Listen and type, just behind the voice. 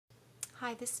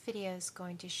Hi, this video is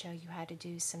going to show you how to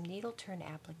do some needle turn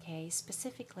applique,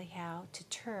 specifically how to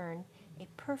turn a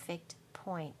perfect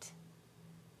point.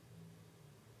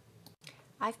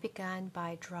 I've begun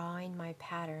by drawing my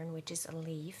pattern, which is a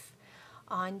leaf,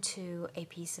 onto a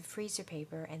piece of freezer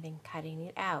paper and then cutting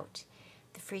it out.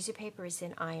 The freezer paper is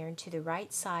then ironed to the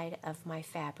right side of my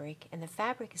fabric, and the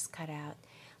fabric is cut out,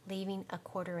 leaving a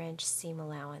 1/4 inch seam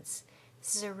allowance.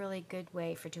 This is a really good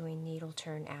way for doing needle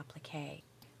turn applique.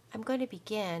 I'm going to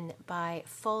begin by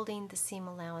folding the seam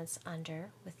allowance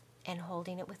under and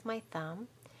holding it with my thumb,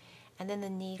 and then the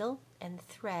needle and the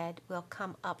thread will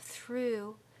come up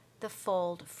through the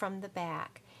fold from the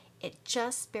back. It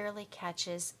just barely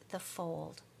catches the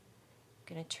fold.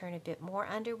 I'm going to turn a bit more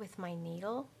under with my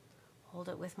needle, hold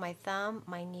it with my thumb,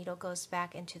 my needle goes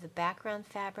back into the background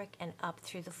fabric and up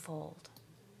through the fold.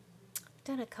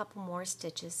 Done a couple more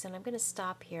stitches and I'm going to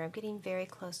stop here. I'm getting very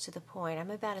close to the point. I'm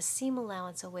about a seam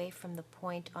allowance away from the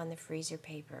point on the freezer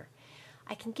paper.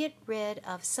 I can get rid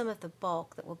of some of the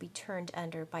bulk that will be turned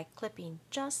under by clipping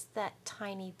just that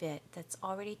tiny bit that's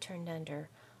already turned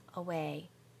under away.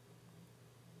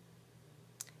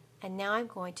 And now I'm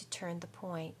going to turn the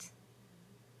point.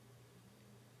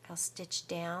 I'll stitch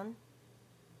down.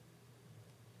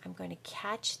 I'm going to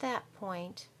catch that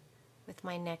point with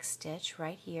my next stitch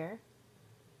right here.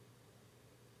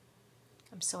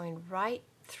 I'm sewing right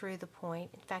through the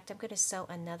point. In fact, I'm going to sew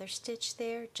another stitch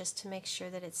there just to make sure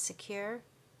that it's secure.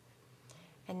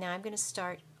 And now I'm going to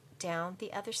start down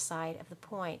the other side of the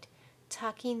point,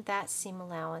 tucking that seam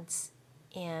allowance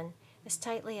in as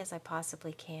tightly as I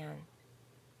possibly can.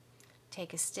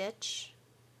 Take a stitch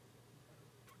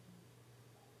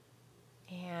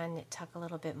and tuck a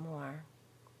little bit more.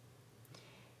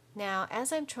 Now,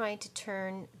 as I'm trying to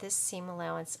turn this seam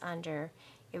allowance under,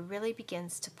 it really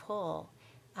begins to pull.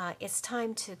 It's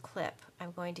time to clip.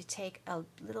 I'm going to take a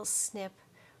little snip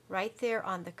right there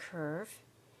on the curve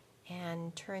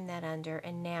and turn that under,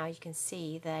 and now you can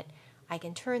see that I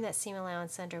can turn that seam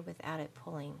allowance under without it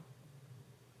pulling.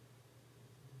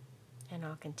 And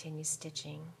I'll continue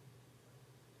stitching.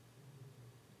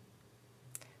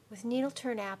 With needle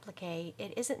turn applique,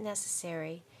 it isn't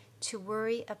necessary to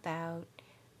worry about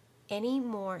any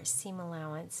more seam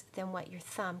allowance than what your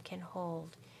thumb can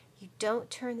hold. You don't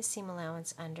turn the seam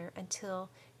allowance under until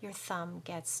your thumb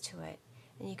gets to it.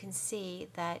 And you can see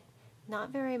that not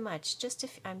very much, just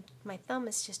if my thumb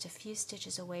is just a few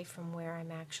stitches away from where I'm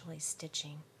actually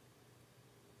stitching.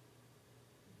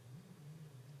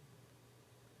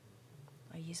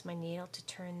 I'll use my needle to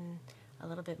turn a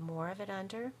little bit more of it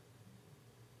under.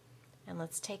 And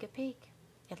let's take a peek.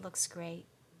 It looks great.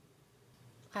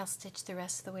 I'll stitch the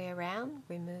rest of the way around,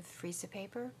 remove the freezer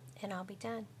paper, and I'll be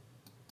done.